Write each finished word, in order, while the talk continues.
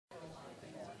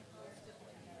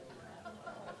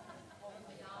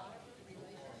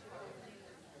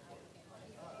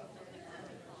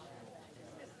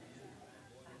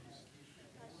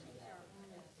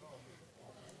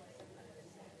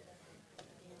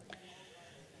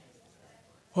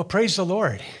Well, praise the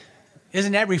Lord.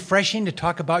 Isn't that refreshing to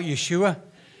talk about Yeshua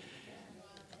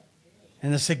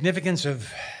and the significance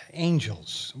of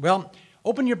angels? Well,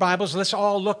 open your Bibles. Let's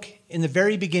all look in the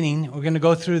very beginning. We're going to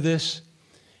go through this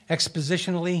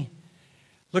expositionally.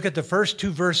 Look at the first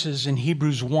two verses in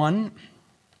Hebrews 1.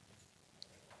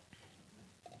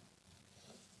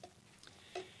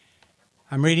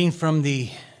 I'm reading from the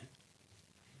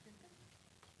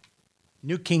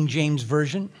New King James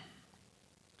Version.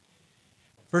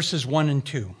 Verses 1 and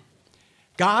 2.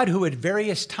 God, who at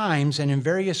various times and in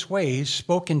various ways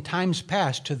spoke in times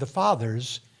past to the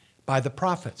fathers by the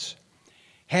prophets,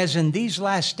 has in these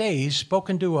last days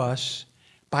spoken to us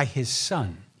by his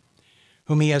Son,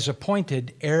 whom he has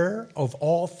appointed heir of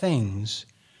all things,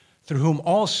 through whom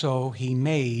also he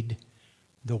made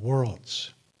the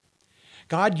worlds.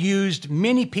 God used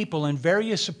many people in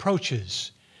various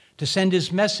approaches to send his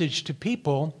message to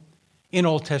people in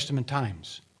Old Testament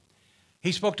times.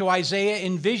 He spoke to Isaiah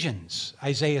in visions,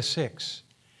 Isaiah 6.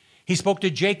 He spoke to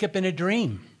Jacob in a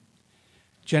dream,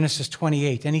 Genesis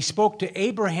 28. And he spoke to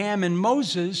Abraham and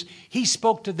Moses. He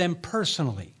spoke to them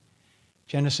personally,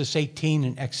 Genesis 18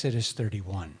 and Exodus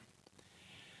 31.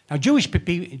 Now, Jewish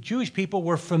people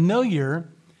were familiar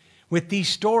with these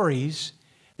stories.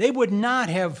 They would not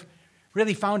have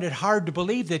really found it hard to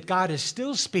believe that God is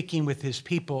still speaking with his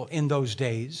people in those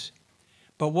days.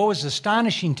 But what was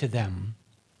astonishing to them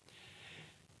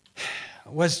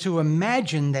was to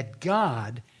imagine that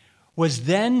God was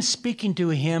then speaking to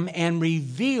him and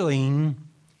revealing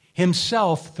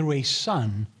himself through a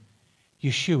son,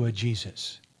 Yeshua,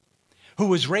 Jesus, who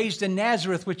was raised in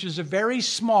Nazareth, which is a very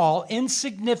small,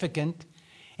 insignificant,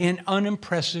 and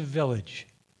unimpressive village.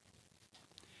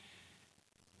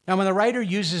 Now, when the writer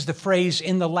uses the phrase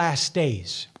 "in the last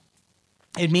days,"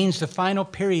 it means the final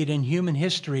period in human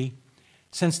history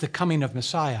since the coming of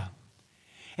Messiah.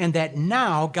 And that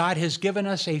now God has given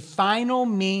us a final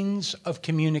means of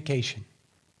communication.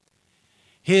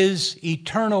 His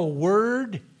eternal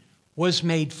word was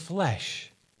made flesh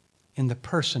in the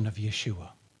person of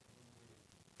Yeshua.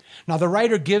 Now the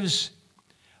writer gives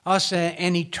us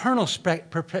an eternal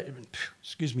perspective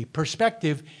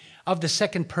of the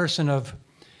second person of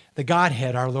the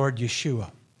Godhead, our Lord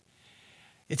Yeshua.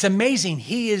 It's amazing.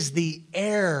 He is the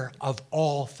heir of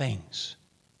all things.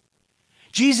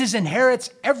 Jesus inherits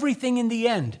everything in the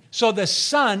end, so the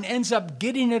Son ends up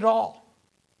getting it all.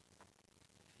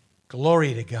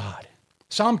 Glory to God.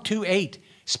 Psalm 2:8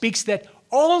 speaks that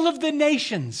all of the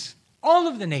nations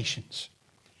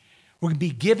will be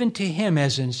given to him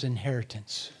as his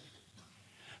inheritance.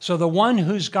 So the one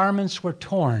whose garments were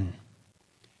torn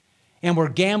and were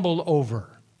gambled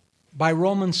over by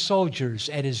Roman soldiers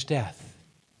at his death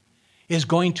is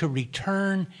going to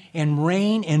return and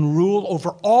reign and rule over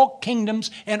all kingdoms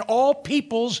and all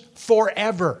peoples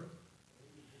forever.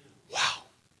 Wow.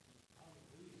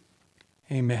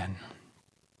 Amen.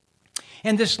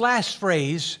 And this last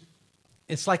phrase,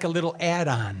 it's like a little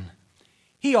add-on.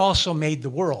 He also made the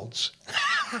worlds.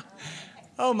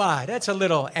 Oh my, that's a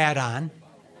little add-on.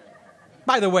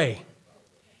 By the way,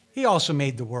 he also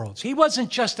made the worlds. He wasn't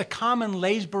just a common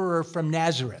laborer from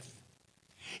Nazareth.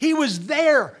 He was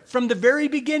there from the very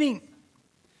beginning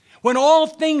when all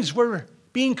things were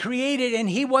being created, and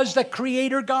he was the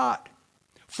creator God,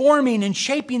 forming and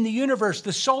shaping the universe,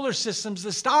 the solar systems,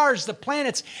 the stars, the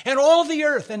planets, and all the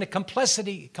earth and the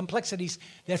complexities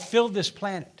that filled this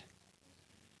planet.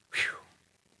 Whew.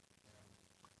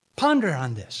 Ponder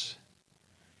on this.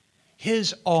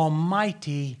 His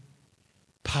almighty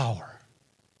power.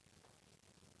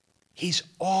 He's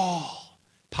all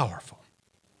powerful.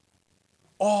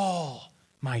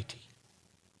 Almighty.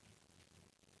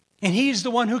 And he's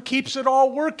the one who keeps it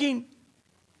all working.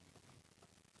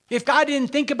 If God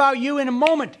didn't think about you in a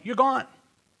moment, you're gone.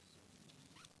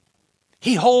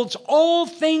 He holds all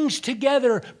things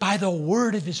together by the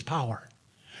word of his power.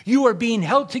 You are being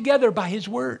held together by his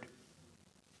word.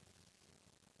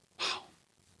 Wow.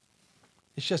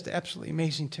 It's just absolutely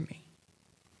amazing to me.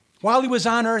 While he was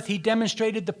on earth, he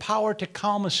demonstrated the power to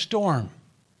calm a storm.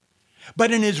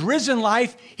 But in his risen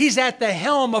life, he's at the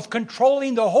helm of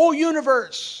controlling the whole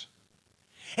universe.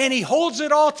 And he holds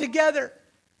it all together.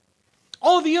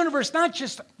 All the universe, not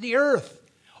just the earth.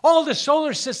 All the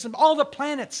solar system, all the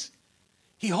planets.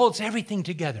 He holds everything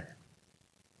together.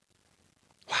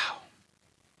 Wow.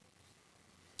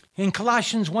 In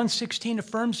Colossians 1:16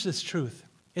 affirms this truth.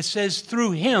 It says,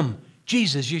 through him,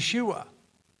 Jesus, Yeshua,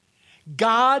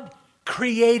 God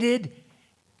created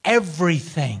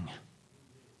everything.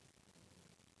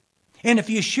 And if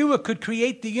Yeshua could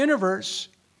create the universe,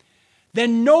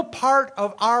 then no part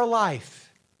of our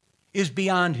life is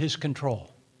beyond his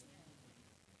control.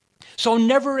 So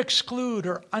never exclude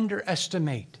or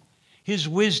underestimate his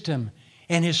wisdom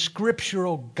and his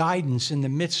scriptural guidance in the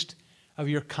midst of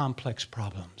your complex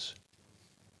problems.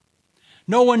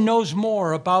 No one knows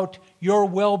more about your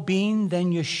well-being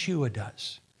than Yeshua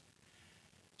does.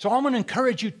 So I'm going to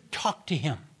encourage you, talk to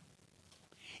him.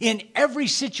 In every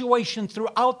situation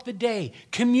throughout the day,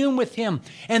 commune with him,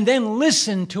 and then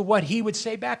listen to what he would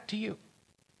say back to you.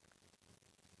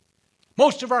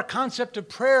 Most of our concept of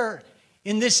prayer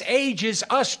in this age is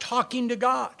us talking to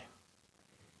God.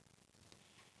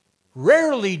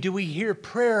 Rarely do we hear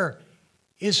prayer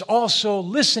is also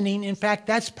listening. In fact,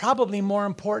 that's probably more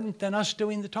important than us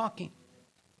doing the talking.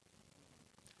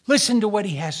 Listen to what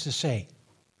he has to say,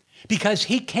 because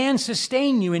he can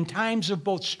sustain you in times of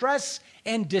both stress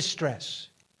and distress.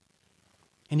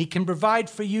 And he can provide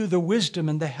for you the wisdom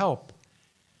and the help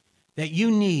that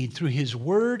you need through his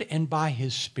word and by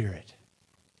his Spirit.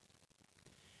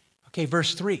 Okay,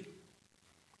 verse 3.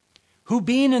 Who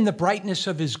being in the brightness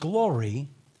of his glory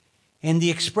and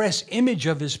the express image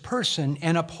of his person,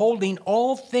 and upholding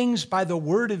all things by the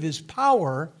word of his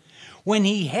power, when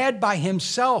he had by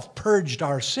himself purged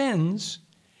our sins,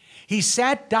 he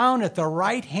sat down at the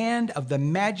right hand of the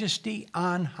Majesty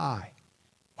on high.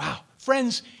 Wow.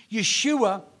 Friends,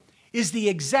 Yeshua is the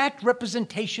exact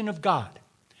representation of God.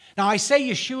 Now, I say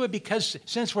Yeshua because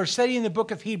since we're studying the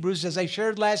book of Hebrews, as I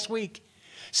shared last week,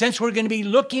 since we're going to be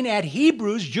looking at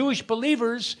Hebrews, Jewish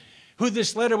believers, who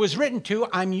this letter was written to,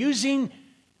 I'm using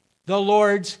the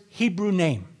Lord's Hebrew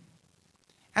name.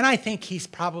 And I think he's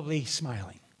probably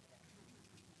smiling.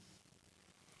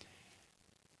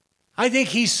 I think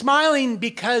he's smiling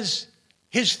because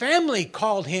his family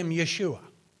called him Yeshua.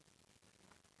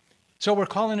 So we're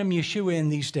calling him Yeshua in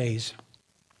these days.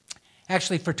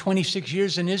 Actually, for 26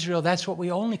 years in Israel, that's what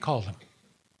we only called him.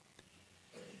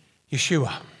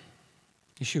 Yeshua.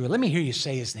 Yeshua. Let me hear you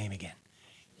say his name again.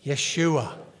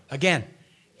 Yeshua. Again,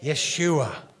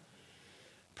 Yeshua.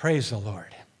 Praise the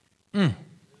Lord.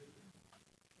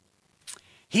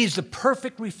 He's the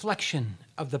perfect reflection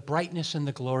of the brightness and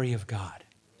the glory of God.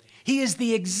 He is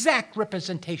the exact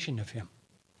representation of him.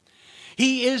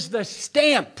 He is the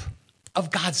stamp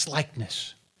of God's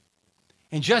likeness.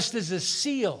 And just as a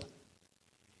seal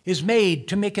is made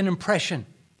to make an impression,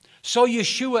 so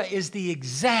Yeshua is the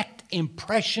exact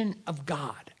impression of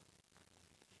God.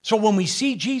 So when we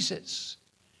see Jesus,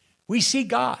 we see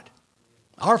God,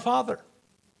 our Father.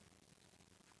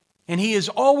 And he has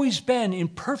always been in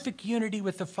perfect unity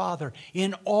with the Father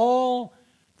in all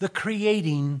the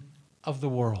creating of the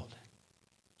world.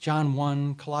 John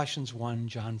 1, Colossians 1,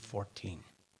 John 14.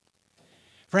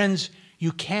 Friends,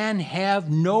 you can have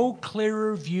no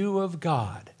clearer view of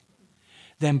God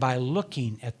than by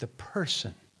looking at the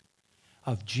person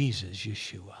of Jesus,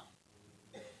 Yeshua.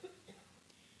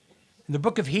 The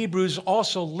book of Hebrews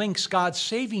also links God's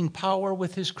saving power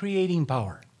with his creating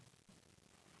power.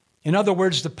 In other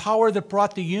words, the power that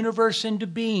brought the universe into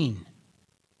being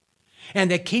and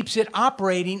that keeps it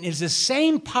operating is the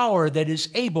same power that is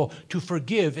able to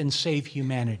forgive and save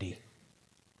humanity.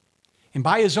 And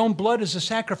by his own blood as a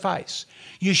sacrifice,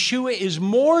 Yeshua is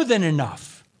more than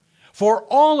enough for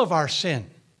all of our sin.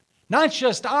 Not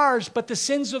just ours, but the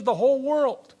sins of the whole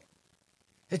world.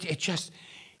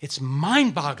 It's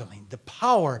mind-boggling, the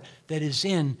power that is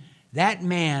in that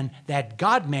man, that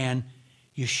God-man,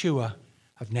 Yeshua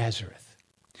of Nazareth.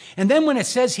 And then when it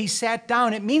says he sat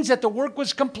down, it means that the work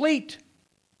was complete.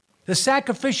 The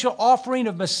sacrificial offering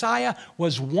of Messiah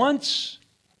was once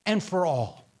and for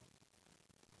all.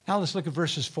 Now let's look at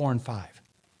verses 4 and 5.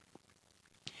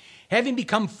 Having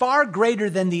become far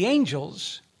greater than the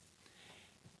angels,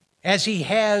 as he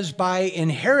has by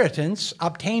inheritance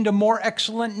obtained a more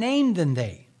excellent name than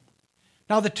they.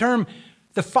 Now the term,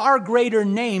 the far greater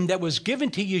name that was given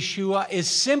to Yeshua is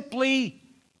simply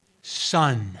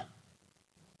Son.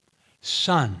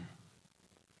 Son.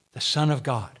 The Son of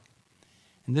God.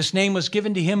 And this name was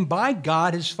given to him by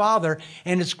God, his Father,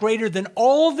 and it's greater than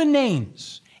all the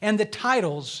names and the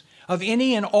titles of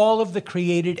any and all of the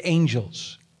created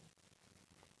angels.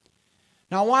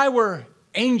 Now, why were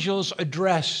angels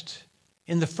addressed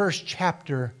in the first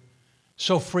chapter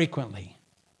so frequently?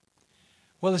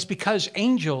 Well, it's because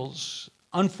angels,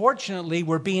 unfortunately,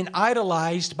 were being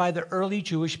idolized by the early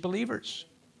Jewish believers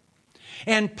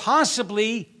and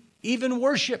possibly even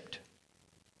worshipped.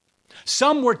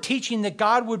 Some were teaching that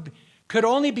God could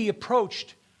only be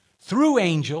approached through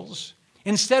angels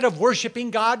instead of worshiping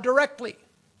God directly.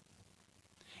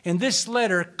 And this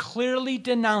letter clearly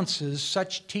denounces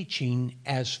such teaching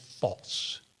as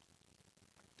false.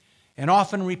 An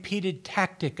often repeated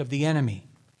tactic of the enemy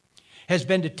has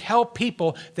been to tell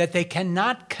people that they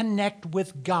cannot connect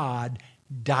with God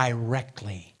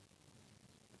directly.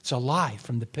 It's a lie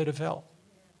from the pit of hell.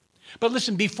 But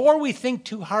listen, before we think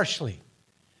too harshly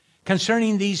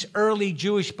concerning these early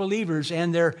Jewish believers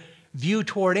and their view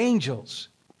toward angels,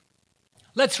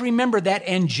 let's remember that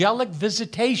angelic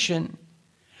visitation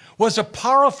was a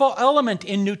powerful element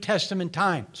in New Testament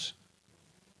times.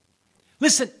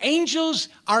 Listen, angels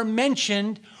are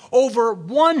mentioned over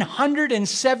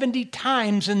 170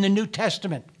 times in the New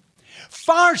Testament,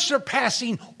 far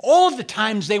surpassing all the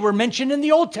times they were mentioned in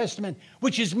the Old Testament,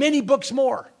 which is many books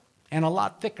more and a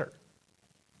lot thicker.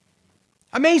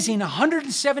 Amazing,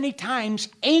 170 times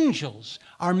angels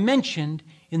are mentioned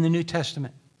in the New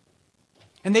Testament.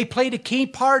 And they played a key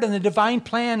part in the divine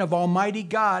plan of Almighty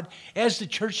God as the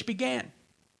church began.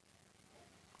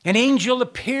 An angel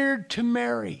appeared to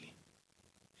Mary.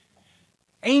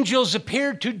 Angels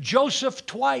appeared to Joseph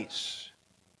twice.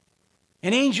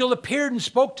 An angel appeared and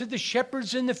spoke to the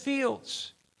shepherds in the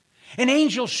fields. An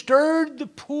angel stirred the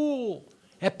pool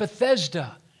at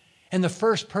Bethesda, and the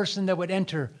first person that would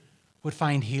enter would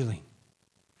find healing.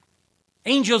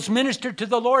 Angels ministered to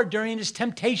the Lord during his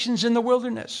temptations in the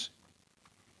wilderness.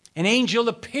 An angel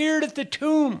appeared at the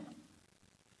tomb.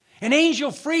 An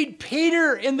angel freed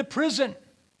Peter in the prison.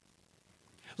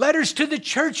 Letters to the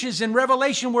churches in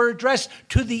Revelation were addressed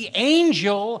to the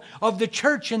angel of the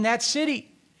church in that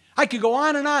city. I could go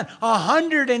on and on.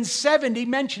 170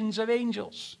 mentions of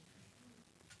angels.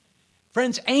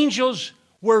 Friends, angels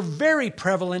were very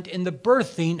prevalent in the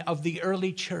birthing of the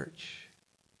early church.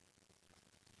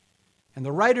 And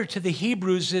the writer to the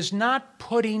Hebrews is not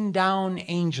putting down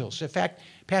angels. In fact,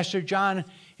 Pastor John,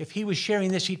 if he was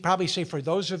sharing this, he'd probably say, for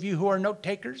those of you who are note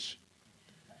takers,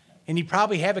 and he'd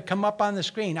probably have it come up on the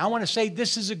screen. I want to say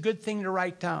this is a good thing to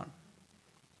write down.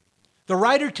 The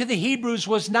writer to the Hebrews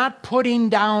was not putting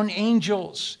down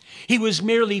angels. He was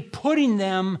merely putting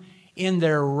them in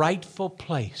their rightful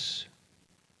place.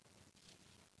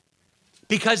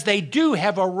 Because they do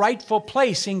have a rightful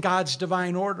place in God's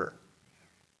divine order.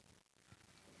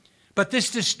 But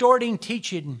this distorting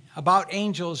teaching about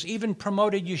angels even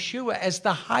promoted Yeshua as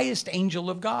the highest angel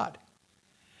of God.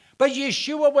 But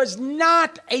Yeshua was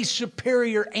not a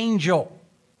superior angel.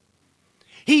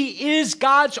 He is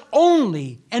God's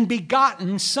only and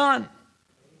begotten Son.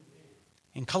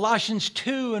 In Colossians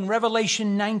 2 and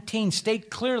Revelation 19 state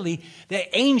clearly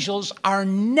that angels are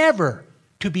never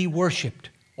to be worshipped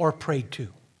or prayed to.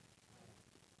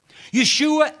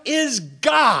 Yeshua is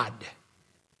God.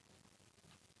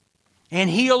 And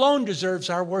he alone deserves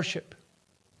our worship.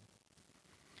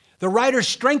 The writer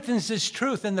strengthens this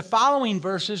truth in the following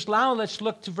verses. Now let's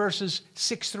look to verses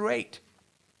 6 through 8.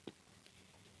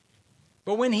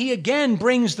 But when he again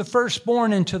brings the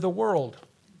firstborn into the world,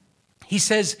 he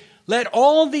says, let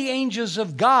all the angels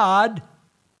of God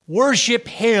worship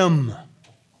him.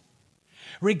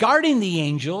 Regarding the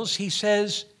angels, he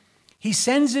says, he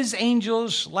sends his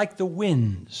angels like the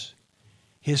winds,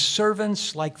 his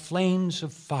servants like flames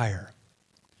of fire.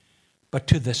 But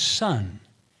to the Son,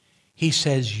 he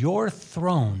says, your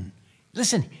throne,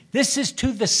 listen, this is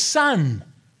to the Son.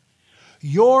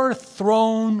 Your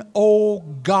throne, O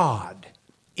God,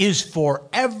 is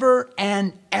forever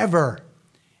and ever.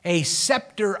 A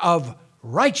scepter of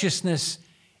righteousness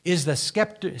is the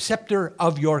scepter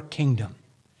of your kingdom.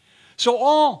 So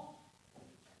all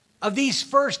of these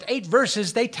first 8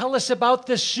 verses, they tell us about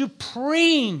the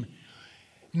supreme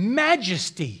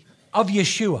majesty of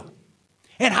Yeshua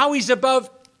and how he's above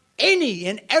any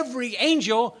and every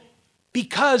angel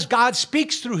because God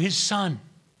speaks through his Son.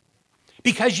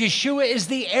 Because Yeshua is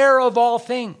the heir of all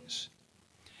things.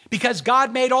 Because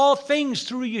God made all things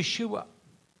through Yeshua.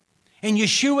 And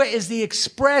Yeshua is the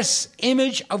express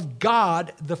image of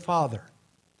God the Father.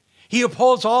 He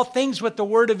upholds all things with the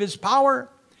word of his power.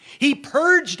 He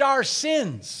purged our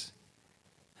sins.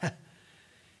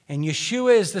 And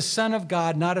Yeshua is the Son of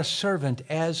God, not a servant,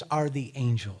 as are the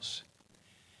angels.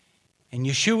 And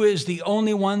Yeshua is the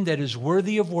only one that is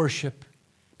worthy of worship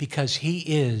because he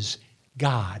is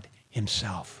God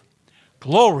himself.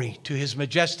 Glory to his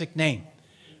majestic name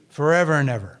forever and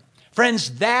ever.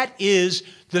 Friends, that is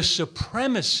the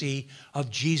supremacy of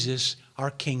Jesus,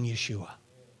 our King Yeshua.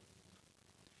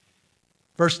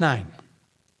 Verse 9,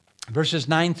 verses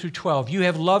 9 through 12. You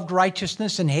have loved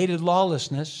righteousness and hated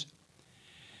lawlessness.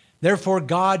 Therefore,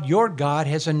 God, your God,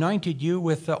 has anointed you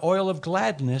with the oil of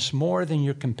gladness more than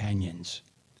your companions.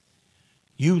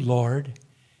 You, Lord,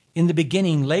 in the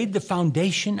beginning laid the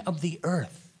foundation of the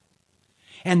earth,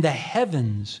 and the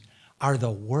heavens are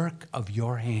the work of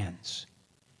your hands.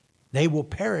 They will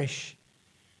perish,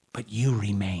 but you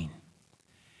remain.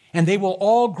 and they will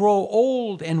all grow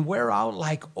old and wear out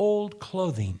like old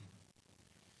clothing.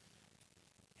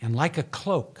 And like a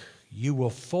cloak, you will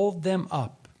fold them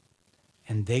up,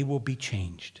 and they will be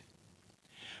changed.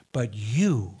 But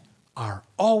you are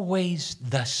always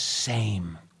the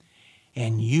same,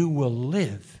 and you will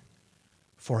live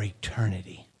for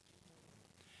eternity.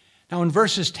 Now, in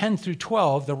verses 10 through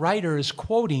 12, the writer is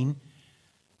quoting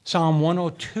Psalm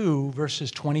 102,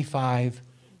 verses 25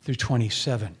 through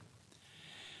 27.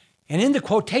 And in the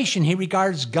quotation, he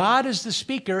regards God as the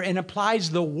speaker and applies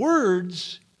the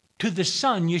words to the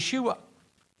Son, Yeshua.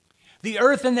 The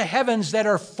earth and the heavens that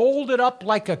are folded up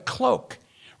like a cloak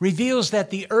reveals that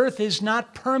the earth is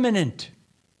not permanent,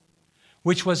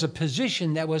 which was a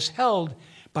position that was held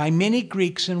by many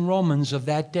Greeks and Romans of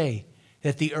that day,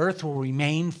 that the earth will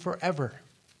remain forever.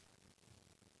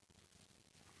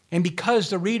 And because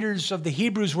the readers of the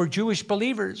Hebrews were Jewish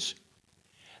believers,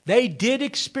 they did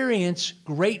experience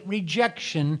great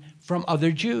rejection from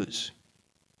other Jews.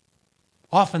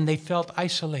 Often they felt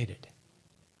isolated.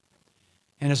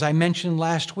 And as I mentioned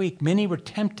last week, many were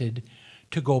tempted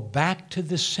to go back to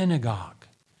the synagogue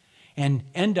and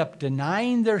end up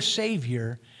denying their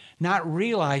Savior, not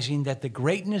realizing that the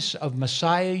greatness of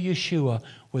Messiah Yeshua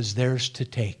was theirs to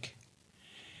take.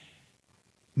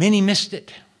 Many missed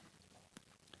it.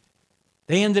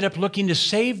 They ended up looking to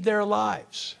save their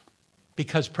lives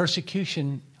because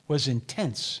persecution was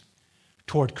intense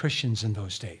toward Christians in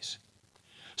those days.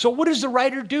 So what does the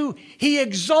writer do? He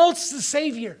exalts the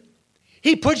Savior.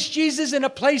 He puts Jesus in a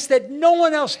place that no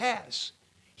one else has.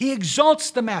 He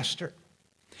exalts the Master.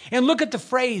 And look at the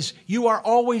phrase, you are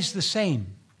always the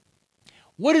same.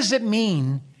 What does it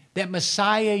mean that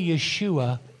Messiah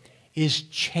Yeshua is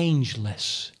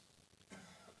changeless?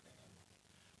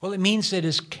 Well, it means that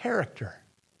his character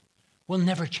will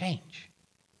never change.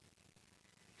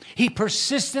 He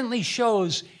persistently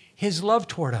shows his love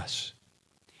toward us.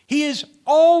 He is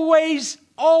always,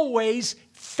 always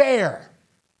fair,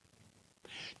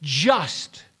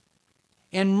 just,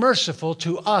 and merciful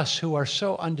to us who are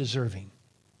so undeserving.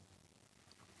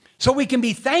 So we can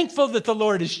be thankful that the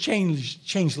Lord is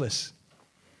changeless.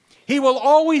 He will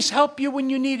always help you when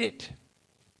you need it.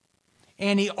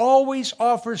 And he always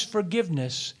offers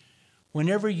forgiveness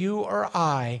whenever you or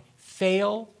I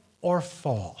fail or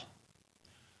fall.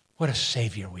 What a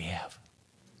Savior we have.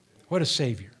 What a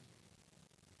Savior.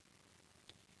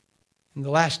 In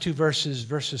the last two verses,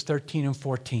 verses 13 and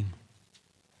 14.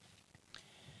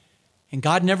 And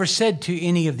God never said to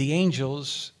any of the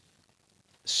angels,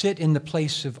 sit in the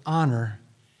place of honor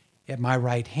at my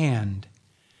right hand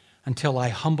until I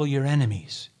humble your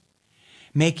enemies,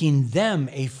 making them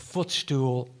a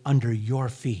footstool under your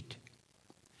feet.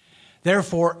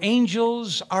 Therefore,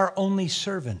 angels are only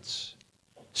servants,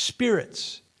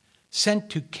 spirits sent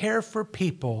to care for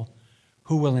people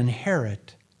who will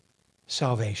inherit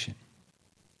salvation.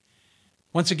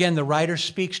 Once again, the writer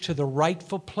speaks to the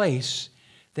rightful place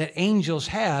that angels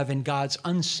have in God's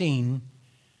unseen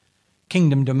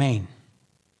kingdom domain.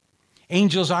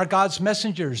 Angels are God's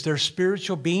messengers. They're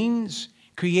spiritual beings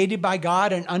created by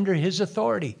God and under his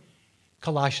authority.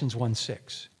 Colossians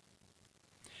 1:6.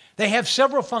 They have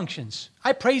several functions.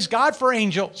 I praise God for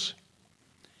angels.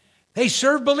 They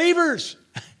serve believers.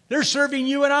 They're serving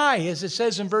you and I, as it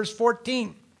says in verse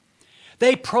 14.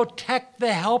 They protect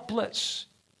the helpless.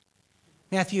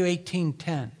 Matthew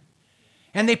 18:10.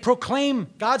 And they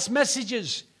proclaim God's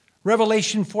messages.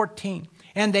 Revelation 14.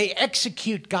 And they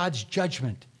execute God's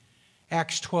judgment.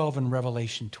 Acts 12 and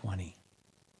Revelation 20.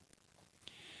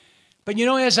 But you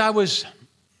know, as I was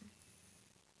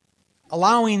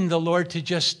allowing the Lord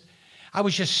to I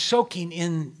was just soaking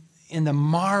in the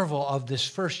marvel of this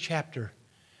first chapter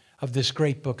of this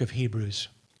great book of Hebrews.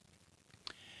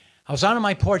 I was on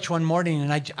my porch one morning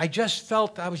and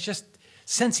I was just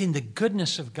sensing the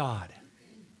goodness of God.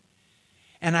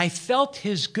 And I felt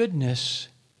his goodness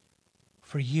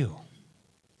for you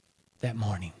that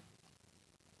morning.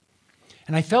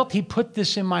 And I felt he put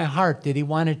this in my heart that he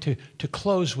wanted to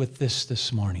close with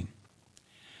this morning.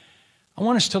 I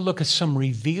want us to look at some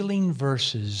revealing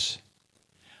verses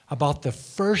about the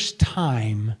first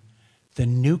time the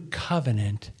new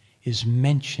covenant is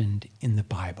mentioned in the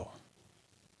Bible.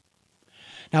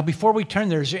 Now, before we turn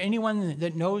there, is there anyone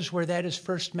that knows where that is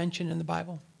first mentioned in the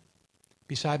Bible?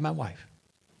 Beside my wife.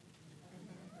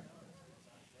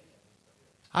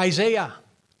 Isaiah.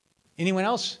 Anyone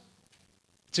else?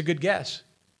 It's a good guess.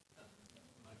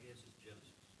 My guess is Genesis.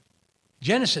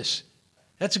 Genesis.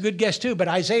 That's a good guess too, but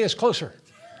Isaiah is closer.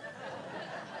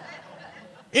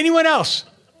 Anyone else?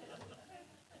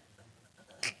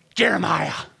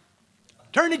 Jeremiah.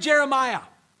 Turn to Jeremiah.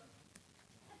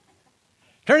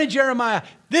 Turn to Jeremiah.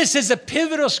 This is a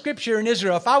pivotal scripture in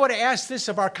Israel. If I would have asked this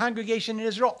of our congregation in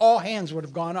Israel, all hands would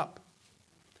have gone up.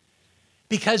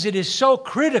 Because it is so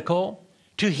critical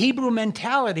to Hebrew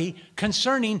mentality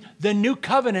concerning the new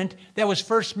covenant that was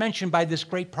first mentioned by this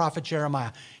great prophet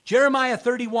Jeremiah. Jeremiah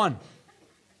 31,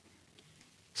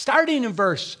 starting in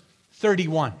verse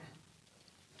 31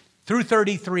 through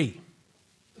 33.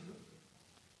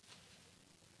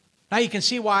 Now you can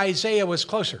see why Isaiah was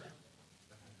closer.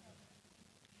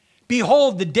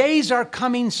 Behold, the days are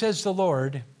coming, says the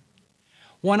Lord,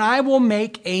 when I will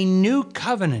make a new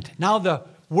covenant. Now the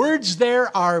words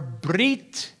there are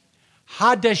Brit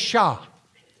Hadashah.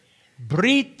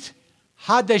 Brit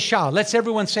Hadashah. Let's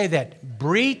everyone say that.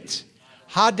 Brit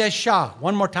Hadashah.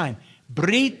 One more time.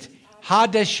 Brit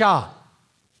Hadashah.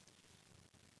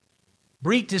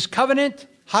 Brit is covenant.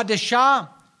 Hadashah,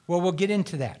 well, we'll get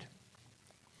into that.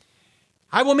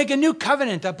 I will make a new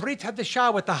covenant, a Brit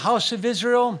Hadashah, with the house of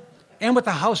Israel and with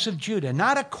the house of Judah,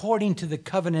 not according to the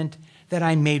covenant that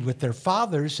I made with their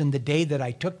fathers in the day that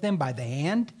I took them by the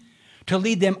hand to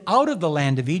lead them out of the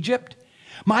land of Egypt,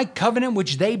 my covenant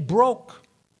which they broke,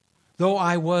 though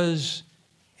I was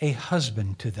a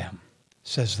husband to them,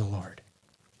 says the Lord.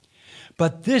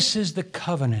 But this is the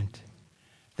covenant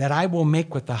that I will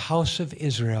make with the house of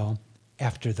Israel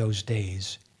after those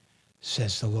days,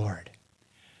 says the Lord.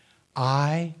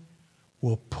 I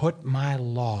will put my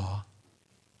law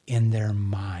in their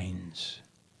minds,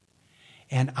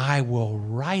 and I will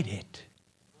write it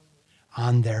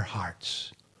on their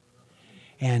hearts,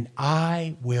 and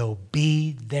I will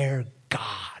be their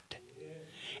God,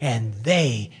 and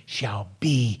they shall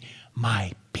be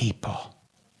my people.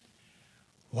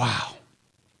 Wow.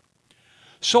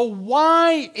 So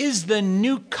why is the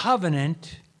new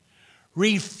covenant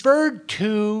referred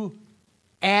to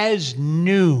as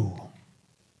new?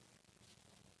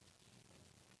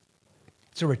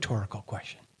 It's a rhetorical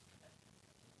question.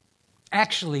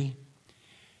 Actually,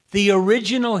 the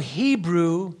original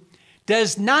Hebrew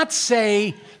does not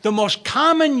say the most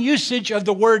common usage of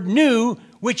the word new,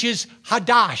 which is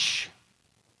hadash.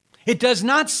 It does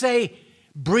not say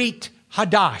Brit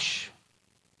Hadash.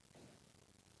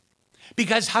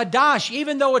 Because hadash,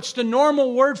 even though it's the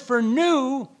normal word for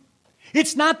new,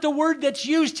 it's not the word that's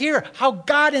used here. How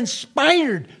God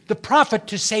inspired the prophet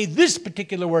to say this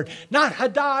particular word. Not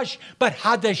hadash, but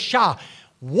hadashah.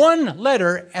 One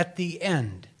letter at the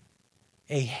end.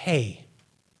 A hey.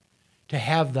 To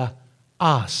have the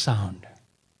ah sound.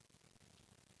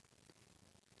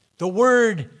 The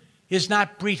word is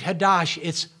not Brit Hadash,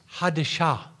 it's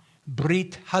Hadashah.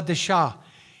 Brit Hadashah.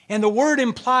 And the word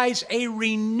implies a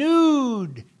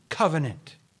renewed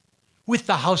covenant with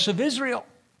the house of Israel.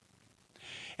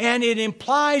 And it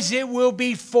implies it will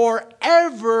be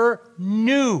forever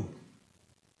new.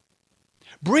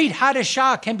 Brit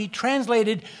Hadashah can be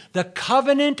translated the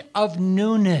covenant of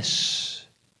newness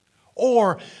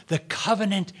or the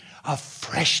covenant of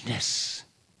freshness.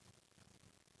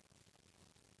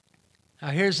 Now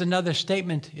here's another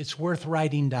statement it's worth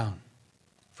writing down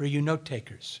for you note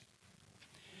takers.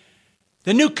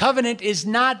 The new covenant is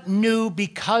not new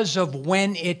because of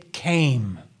when it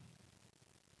came.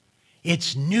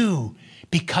 It's new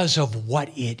because of what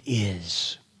it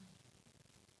is.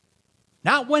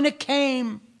 Not when it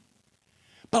came,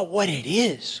 but what it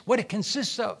is, what it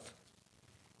consists of.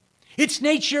 Its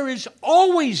nature is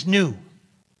always new.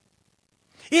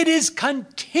 It is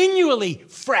continually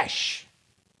fresh.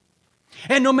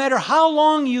 And no matter how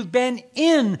long you've been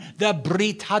in the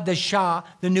Brit Hadashah,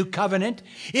 the new covenant,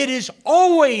 it is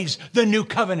always the new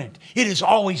covenant. It is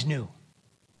always new.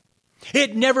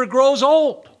 It never grows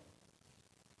old.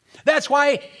 That's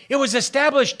why it was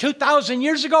established 2,000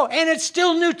 years ago, and it's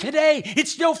still new today.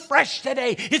 It's still fresh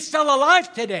today. It's still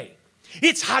alive today.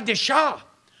 It's Hadashah,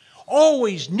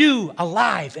 always new,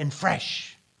 alive, and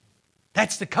fresh.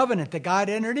 That's the covenant that God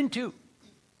entered into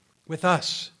with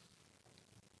us.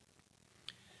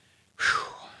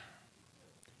 Whew.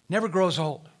 Never grows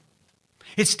old.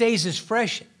 It stays as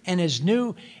fresh and as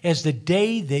new as the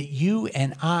day that you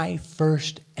and I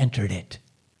first entered it.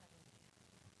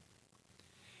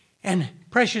 And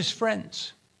precious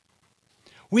friends,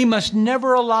 we must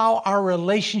never allow our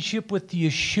relationship with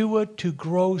Yeshua to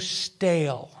grow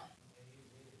stale.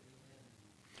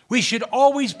 We should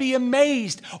always be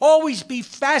amazed, always be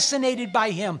fascinated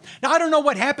by Him. Now, I don't know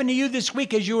what happened to you this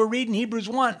week as you were reading Hebrews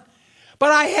 1,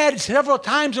 but I had several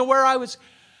times where I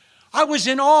was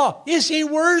in awe. Is He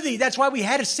worthy? That's why we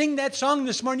had to sing that song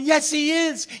this morning. Yes, He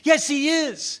is. Yes, He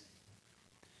is.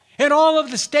 And all of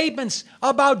the statements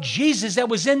about Jesus that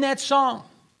was in that song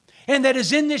and that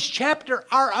is in this chapter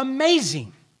are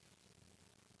amazing.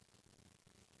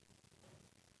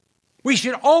 We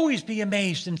should always be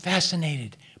amazed and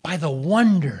fascinated by the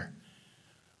wonder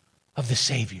of the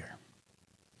Savior.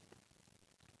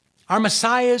 Our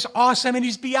Messiah is awesome, and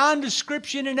He's beyond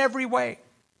description in every way.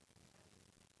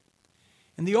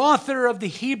 And the author of the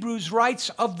Hebrews writes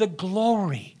of the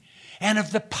glory and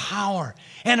of the power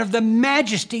and of the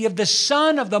majesty of the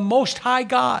Son of the Most High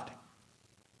God,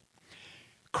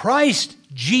 Christ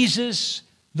Jesus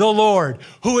the Lord,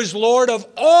 who is Lord of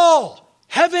all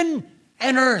heaven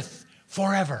and earth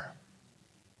forever.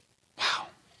 Wow.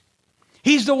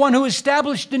 He's the one who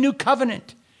established the new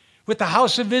covenant with the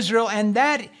house of Israel, and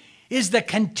that is the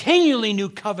continually new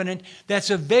covenant that's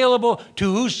available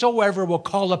to whosoever will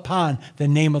call upon the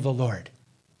name of the Lord.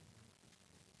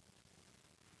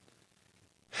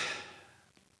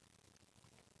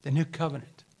 The new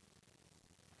covenant.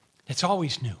 It's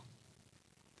always new.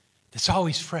 It's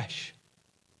always fresh.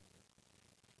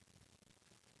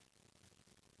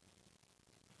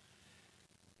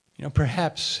 You know,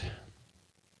 perhaps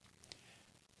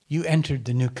you entered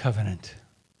the new covenant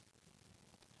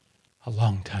a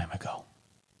long time ago.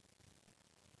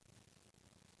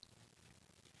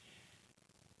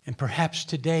 And perhaps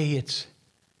today it's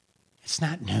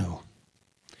not new.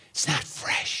 It's not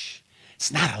fresh.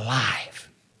 It's not alive.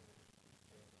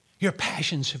 Your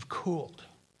passions have cooled.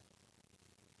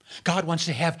 God wants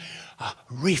to have a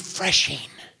refreshing,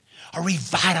 a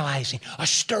revitalizing, a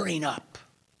stirring up,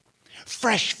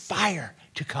 fresh fire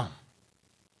to come.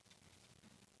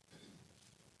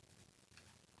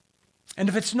 And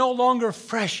if it's no longer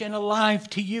fresh and alive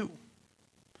to you,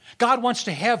 God wants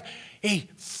to have a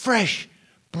fresh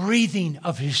breathing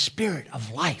of His Spirit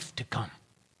of life to come.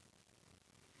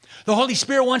 The Holy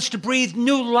Spirit wants to breathe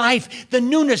new life, the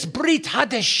newness, Brit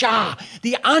Hadashah,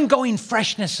 the ongoing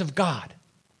freshness of God.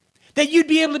 That you'd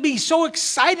be able to be so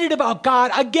excited about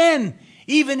God again,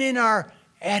 even in our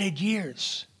added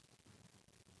years.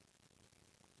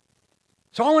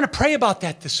 So I want to pray about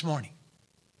that this morning.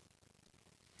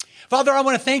 Father, I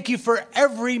want to thank You for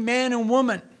every man and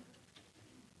woman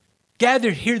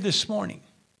gathered here this morning.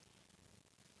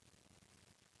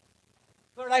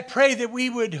 Lord, I pray that we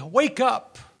would wake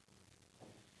up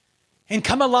and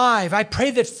come alive. I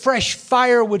pray that fresh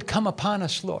fire would come upon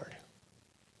us, Lord.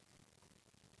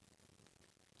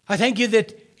 I thank You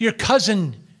that Your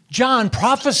cousin John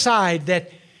prophesied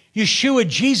that Yeshua,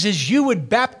 Jesus, You would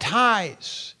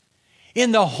baptize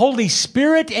in the Holy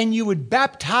Spirit, and You would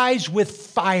baptize with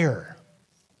fire.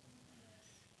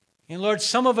 And Lord,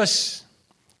 some of us,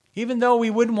 even though we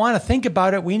wouldn't want to think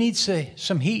about it, we need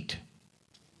some heat.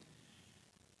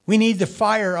 We need the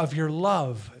fire of Your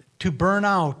love to burn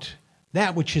out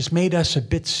that which has made us a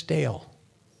bit stale.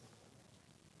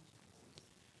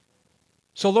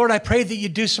 So Lord, I pray that You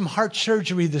do some heart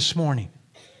surgery this morning.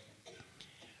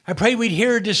 I pray we'd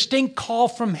hear a distinct call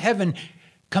from heaven.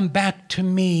 Come back to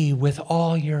Me with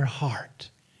all your heart.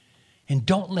 And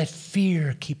don't let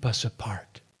fear keep us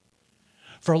apart.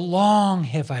 For long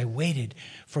have I waited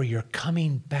for Your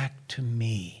coming back to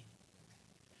Me.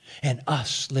 And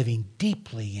us living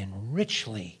deeply and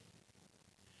richly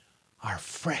our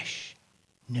fresh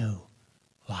new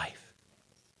life.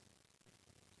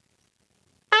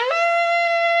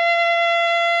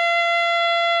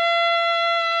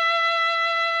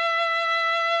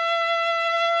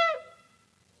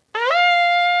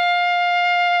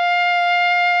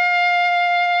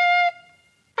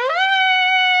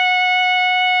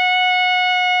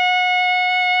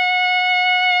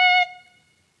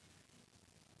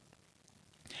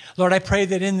 Lord, I pray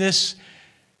that in this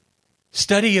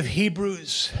study of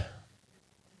Hebrews,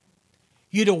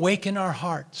 You'd awaken our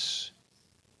hearts.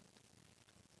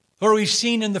 Lord, we've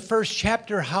seen in the first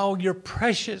chapter how your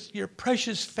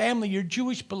precious family, your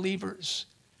Jewish believers,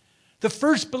 the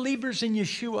first believers in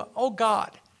Yeshua, oh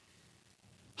God,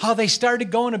 how they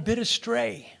started going a bit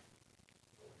astray,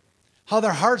 how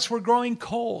their hearts were growing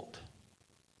cold.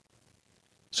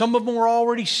 Some of them were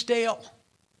already stale.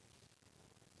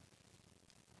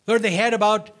 Lord, they had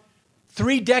about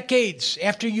 3 decades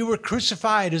after You were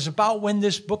crucified is about when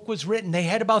this book was written. They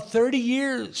had about 30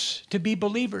 years to be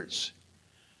believers.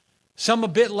 Some a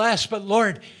bit less, but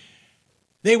Lord,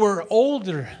 they were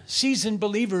older, seasoned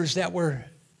believers that were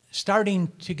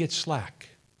starting to get slack.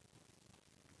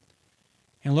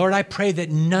 And Lord, I pray that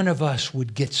none of us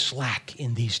would get slack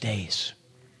in these days.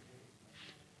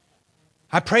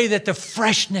 I pray that the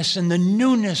freshness and the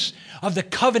newness of the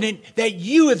covenant that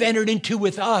You have entered into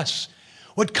with us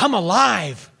would come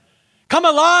alive. Come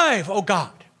alive, oh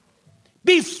God.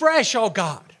 Be fresh, oh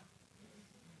God.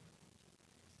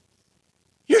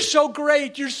 You're so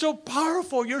great. You're so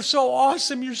powerful. You're so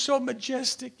awesome. You're so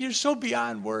majestic. You're so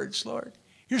beyond words, Lord.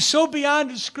 You're so beyond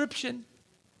description.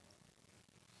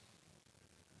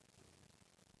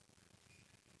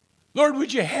 Lord,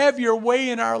 would you have your way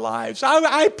in our lives?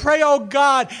 I pray, oh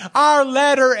God, our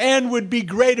latter end would be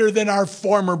greater than our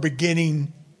former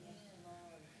beginning.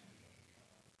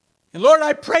 And Lord,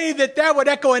 I pray that would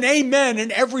echo an amen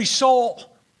in every soul.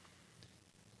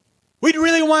 We'd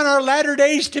really want our latter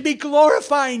days to be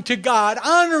glorifying to God,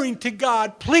 honoring to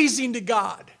God, pleasing to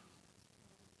God.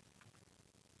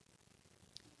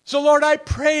 So Lord, I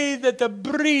pray that the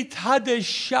Brit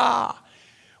Hadashah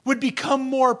would become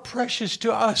more precious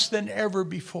to us than ever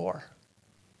before.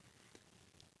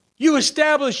 You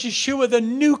established, Yeshua, the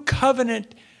new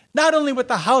covenant, not only with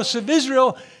the house of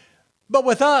Israel, but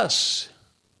with us,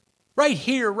 right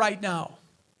here, right now.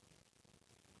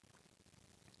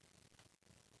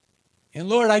 And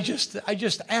Lord, I just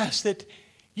ask that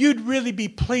you'd really be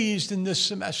pleased in this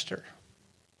semester.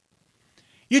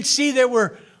 You'd see that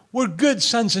we're good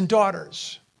sons and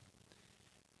daughters.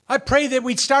 I pray that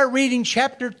we'd start reading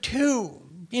chapter 2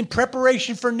 in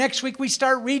preparation for next week. We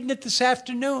start reading it this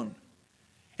afternoon.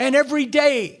 And every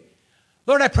day,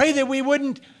 Lord, I pray that we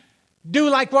wouldn't do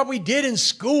like what we did in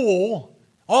school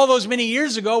all those many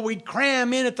years ago. We'd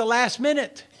cram in at the last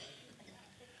minute.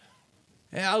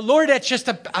 Lord, that's just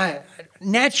a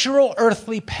natural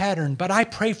earthly pattern, but I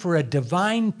pray for a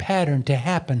divine pattern to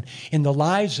happen in the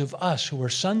lives of us who are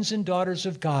sons and daughters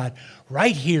of God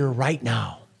right here, right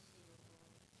now.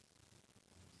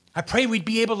 I pray we'd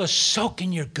be able to soak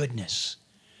in your goodness,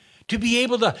 to be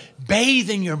able to bathe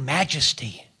in your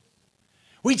majesty.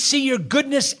 We'd see your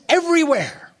goodness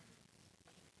everywhere.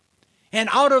 And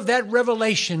out of that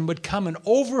revelation would come an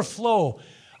overflow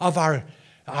of our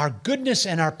goodness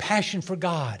and our passion for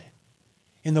God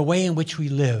in the way in which we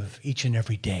live each and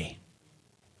every day.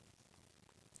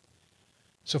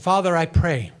 So, Father, I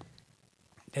pray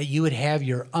that you would have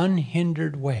your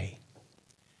unhindered way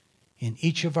in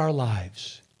each of our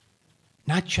lives,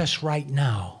 not just right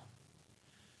now,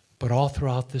 but all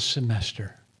throughout this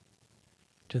semester,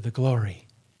 to the glory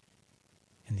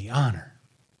and the honor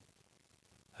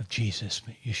of Jesus,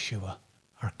 Yeshua,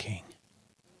 our King.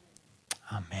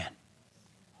 Amen.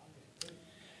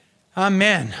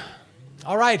 Amen.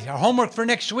 All right, our homework for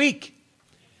next week.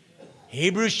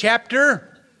 Hebrews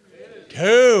chapter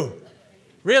 2.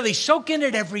 Really, soak in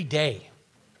it every day.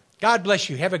 God bless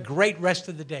you. Have a great rest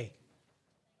of the day.